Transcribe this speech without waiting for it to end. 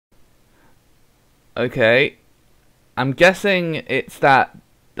Okay. I'm guessing it's that...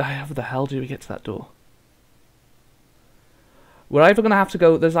 How the hell do we get to that door? We're either going to have to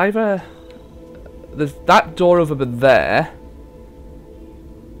go... There's either... There's that door over there.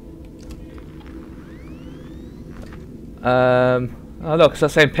 Oh look, it's the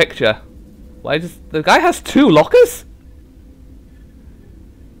same picture. Why does... The guy has 2 lockers?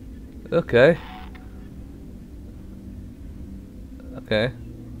 Okay. Okay.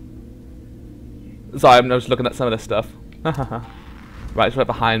 Sorry, I'm just looking at some of this stuff. Right, it's right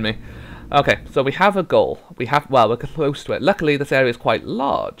behind me. Okay, so we have a goal. We have... Well, we're close to it. Luckily, this area is quite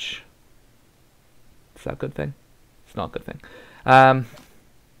large. Is that a good thing? It's not a good thing. I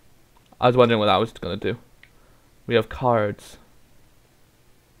was wondering what I was going to do. We have cards.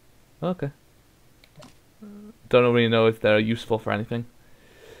 Okay. Don't really know if they're useful for anything.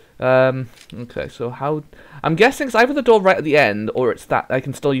 Okay, so how... I'm guessing it's either the door right at the end, or it's that I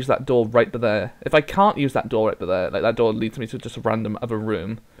can still use that door right there. If I can't use that door right there, like that door leads me to just a random other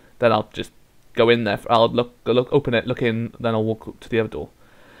room, then I'll just go in there. I'll open it, look in, then I'll walk to the other door.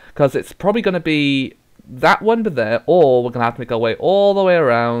 Because it's probably going to be that one there, or we're going to have to make our way all the way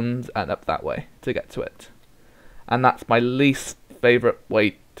around and up that way to get to it. And that's my least favourite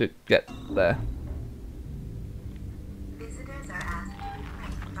way to get there.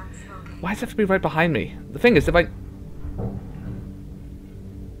 Why does it have to be right behind me? The thing is, if I...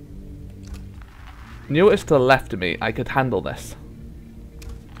 knew it was to the left of me, I could handle this.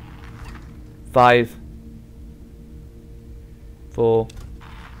 5, 4,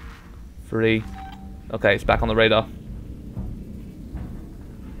 3. Okay, it's back on the radar.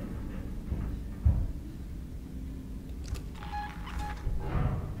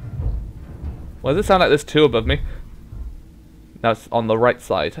 Why does it sound like there's 2 above me? Now it's on the right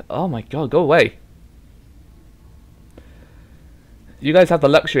side. Oh my god, go away. You guys have the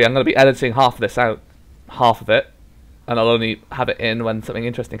luxury. I'm going to be editing half of this out. Half of it. And I'll only have it in when something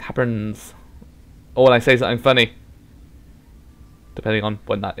interesting happens. Or when I say something funny. Depending on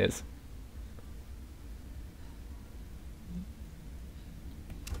when that is.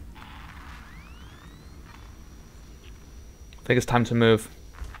 I think it's time to move.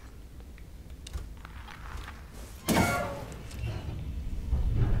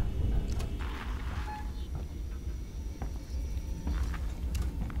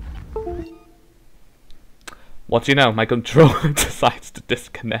 What do you know? My controller decides to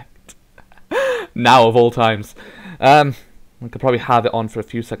disconnect. Now of all times. I could probably have it on for a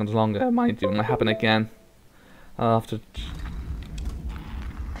few seconds longer. Mind you, it might happen again. I'll have to...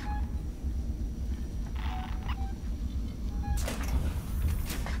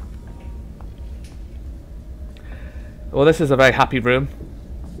 Well, this is a very happy room.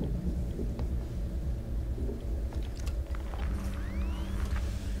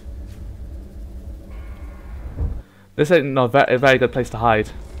 This ain't not a very good place to hide.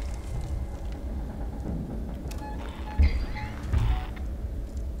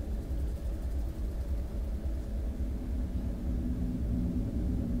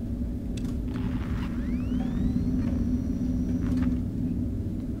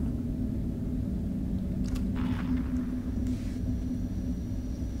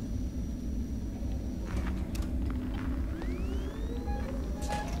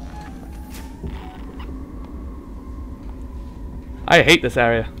 I hate this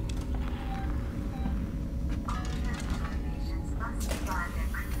area.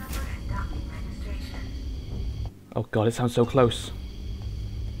 Oh god, it sounds so close.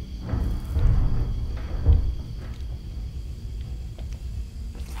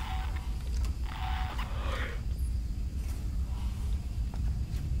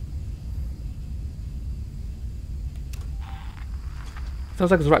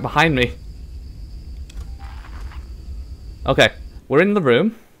 Sounds like it's right behind me. Okay. We're in the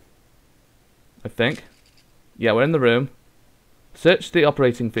room, I think. Yeah, we're in the room. Search the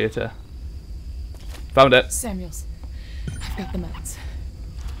operating theatre. Found it. Samuels, I've got the meds.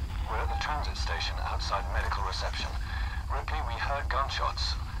 We're at the transit station outside medical reception. Ripley, we heard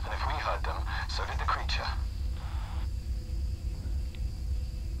gunshots, and if we heard them, so did the creature.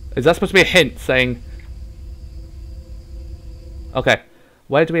 Is that supposed to be a hint saying... Okay,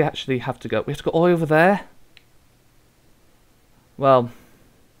 where do we actually have to go? We have to go all over there? Well,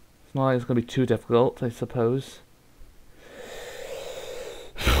 it's not like it's going to be too difficult, I suppose.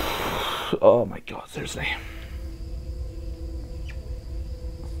 Oh my god, seriously.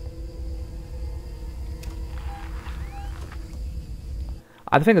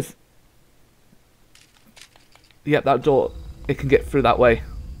 I think it's... Yep, that door, it can get through that way.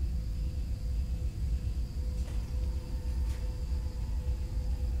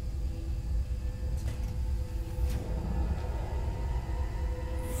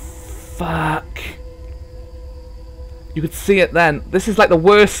 Fuck. You could see it then. This is like the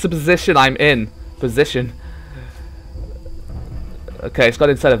worst position I'm in. Position. Okay, it's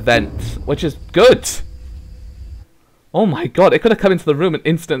got inside a vent, which is good. Oh my god, it could have come into the room and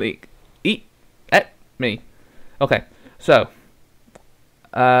instantly eat me. Okay, so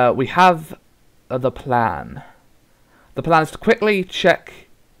we have the plan. The plan is to quickly check.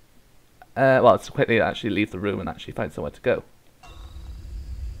 Well, it's to quickly actually leave the room and actually find somewhere to go.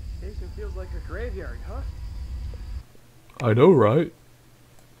 Station feels like a graveyard, huh? I know, right?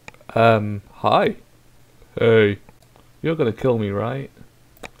 Hi. Hey. You're gonna kill me, right?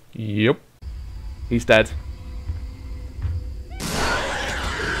 Yep. He's dead.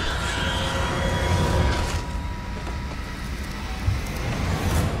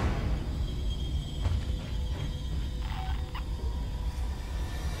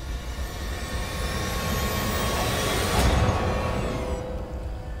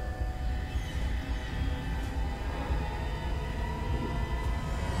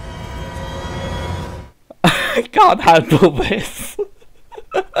 I can't handle this.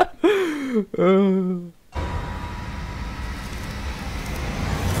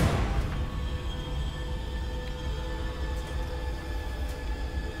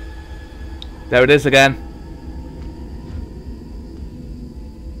 There it is again.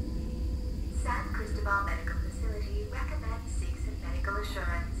 San Cristobal Medical Facility recommends seeks medical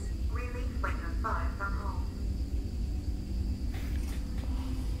assurance. Relief when you're far from home.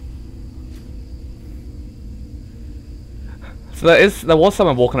 So there was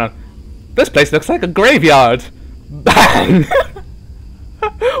someone walking around. This place looks like a graveyard. Bang!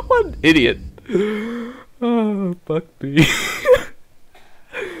 What an idiot. Oh, fuck me.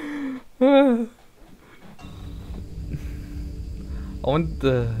 I want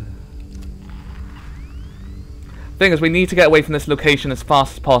the thing is, we need to get away from this location as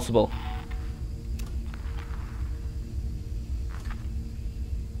fast as possible.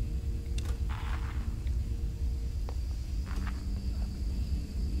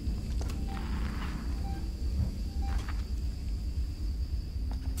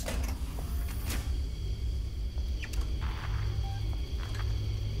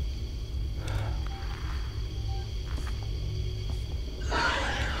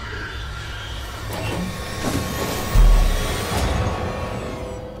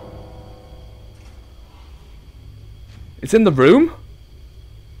 It's in the room?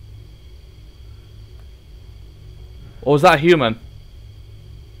 Or was that a human?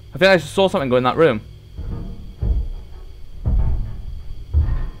 I think I saw something go in that room.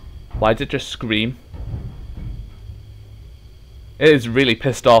 Why did it just scream? It is really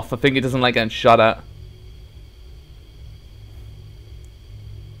pissed off. I think it doesn't like getting shot at.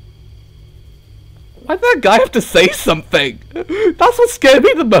 Why did that guy have to say something? That's what scared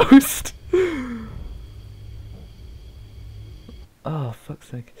me the most. Oh, fuck's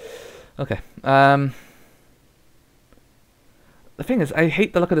sake. Okay. The thing is, I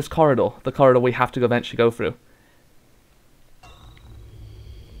hate the look of this corridor. The corridor we have to eventually go through.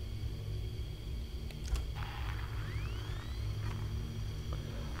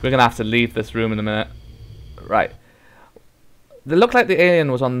 We're gonna have to leave this room in a minute. Right. It looked like the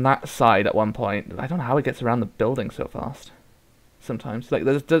alien was on that side at one point. I don't know how it gets around the building so fast. Sometimes. Like,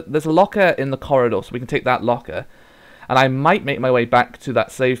 there's a locker in the corridor, so we can take that locker. And I might make my way back to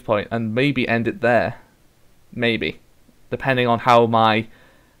that save point and maybe end it there. Maybe. Depending on how my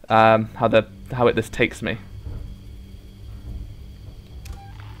how this takes me.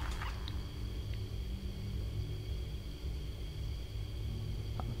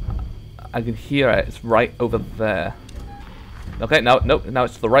 I can hear it. It's right over there. Okay, now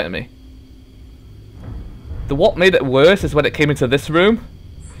it's to the right of me. What made it worse is when it came into this room.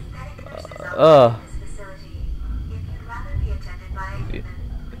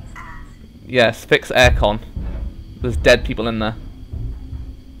 Yes, fix aircon. There's dead people in there.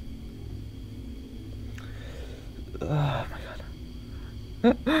 Oh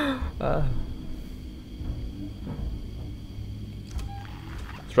my god.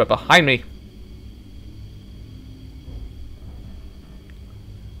 It's right behind me.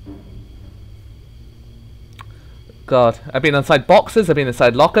 God, I've been inside boxes, I've been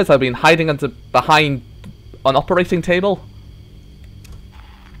inside lockers, I've been hiding behind an operating table.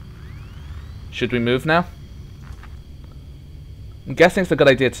 Should we move now? I'm guessing it's a good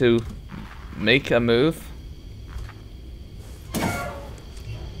idea to make a move.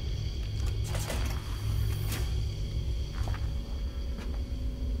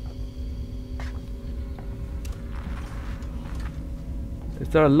 Is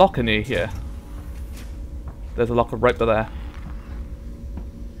there a locker near here? There's a locker right there.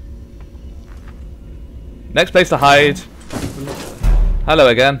 Next place to hide. Hello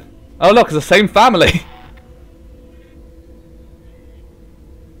again. Oh look, it's the same family.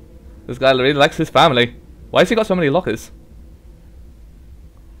 This guy really likes his family. Why has he got so many lockers?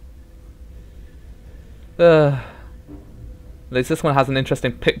 At least this one has an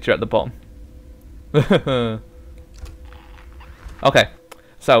interesting picture at the bottom. Okay,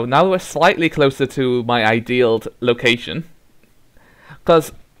 so now we're slightly closer to my ideal location.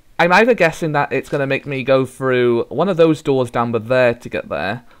 Because I'm either guessing that it's going to make me go through one of those doors down there to get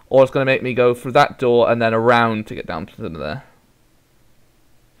there, or it's going to make me go through that door and then around to get down to there.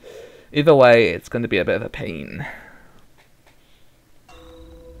 Either way, it's going to be a bit of a pain.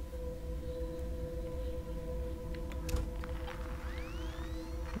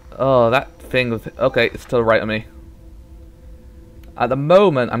 Oh, that thing with... Okay, it's still right on me. At the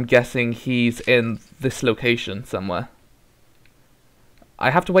moment, I'm guessing he's in this location somewhere.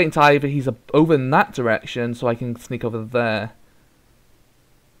 I have to wait until either he's over in that direction so I can sneak over there.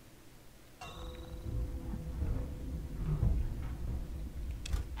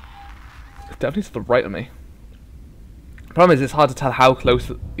 It's definitely to the right of me. The problem is it's hard to tell how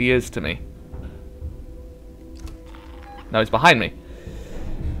close he is to me. No, he's behind me.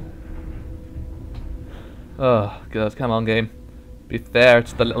 Oh, God, come on, game. Be fair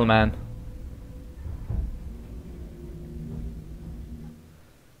to the little man.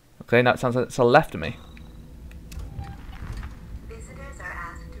 Okay, now it sounds like it's to the left of me. Visitors are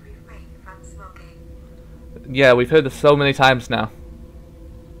asked to refrain from smoking. Yeah, we've heard this so many times now.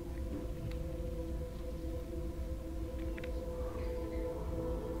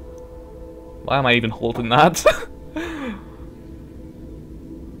 Why am I even holding that?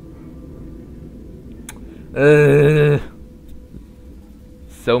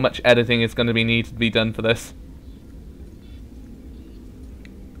 So much editing is going to need to be done for this.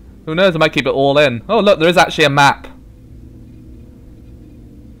 Who knows, I might keep it all in. Oh look, there is actually a map.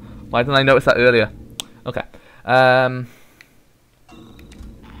 Why didn't I notice that earlier? Okay.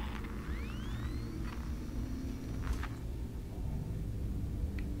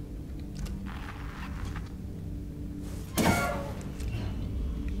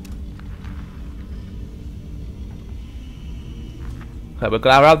 Okay, we're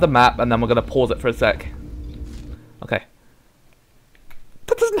gonna grab the map and then we're gonna pause it for a sec. Okay.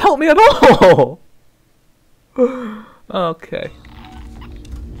 That doesn't help me at all! Okay.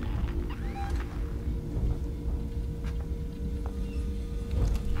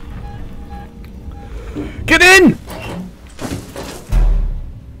 Get in!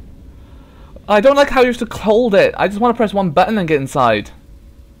 I don't like how you have to hold it. I just want to press one button and get inside.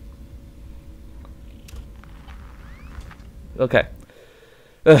 Okay.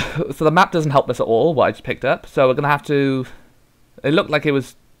 So the map doesn't help us at all, what I just picked up. So we're going to have to... It looked like it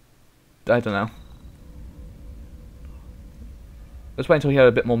was... I don't know. Let's wait until we hear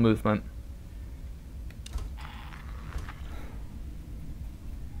a bit more movement.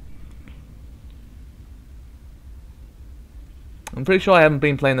 I'm pretty sure I haven't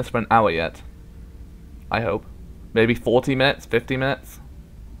been playing this for an hour yet. I hope. Maybe 40 minutes, 50 minutes.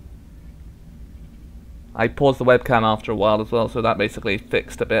 I paused the webcam after a while as well, so that basically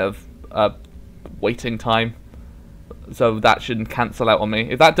fixed a bit of waiting time. So that shouldn't cancel out on me.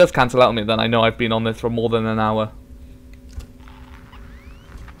 If that does cancel out on me, then I know I've been on this for more than an hour.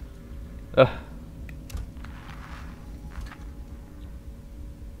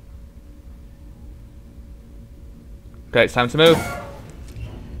 Okay, it's time to move.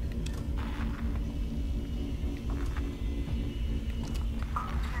 All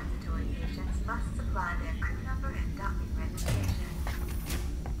transitory patients must supply their crew number and docking registration.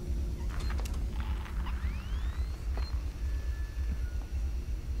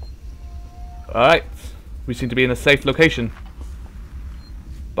 Alright, we seem to be in a safe location.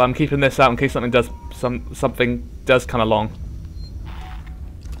 But I'm keeping this out in case something does come along.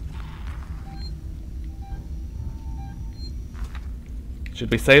 Should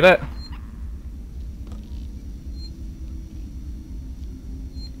we save it?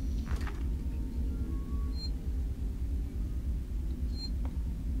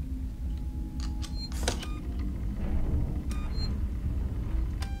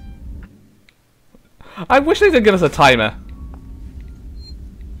 I wish they did give us a timer.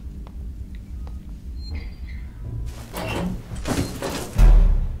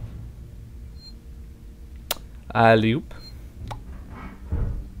 Loop.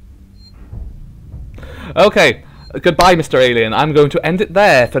 Okay, goodbye, Mr. Alien. I'm going to end it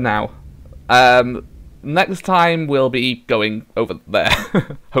there for now. Next time we'll be going over there,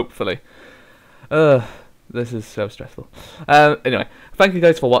 hopefully. This is so stressful. Anyway, thank you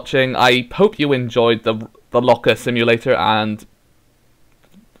guys for watching. I hope you enjoyed the locker simulator and,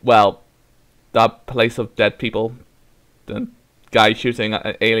 well, that place of dead people. The guy shooting at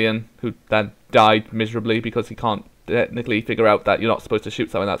an alien who then died miserably because he can't technically figure out that you're not supposed to shoot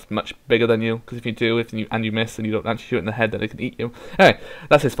something that's much bigger than you, because if you do, and you miss and you don't actually shoot it in the head, then it can eat you. Anyway,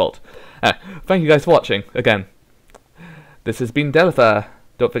 that's his fault. Thank you guys for watching again. This has been Delitha.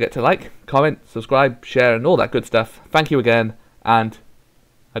 Don't forget to like, comment, subscribe, share, and all that good stuff. Thank you again, and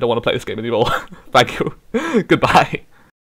I don't want to play this game anymore. Thank you. Goodbye.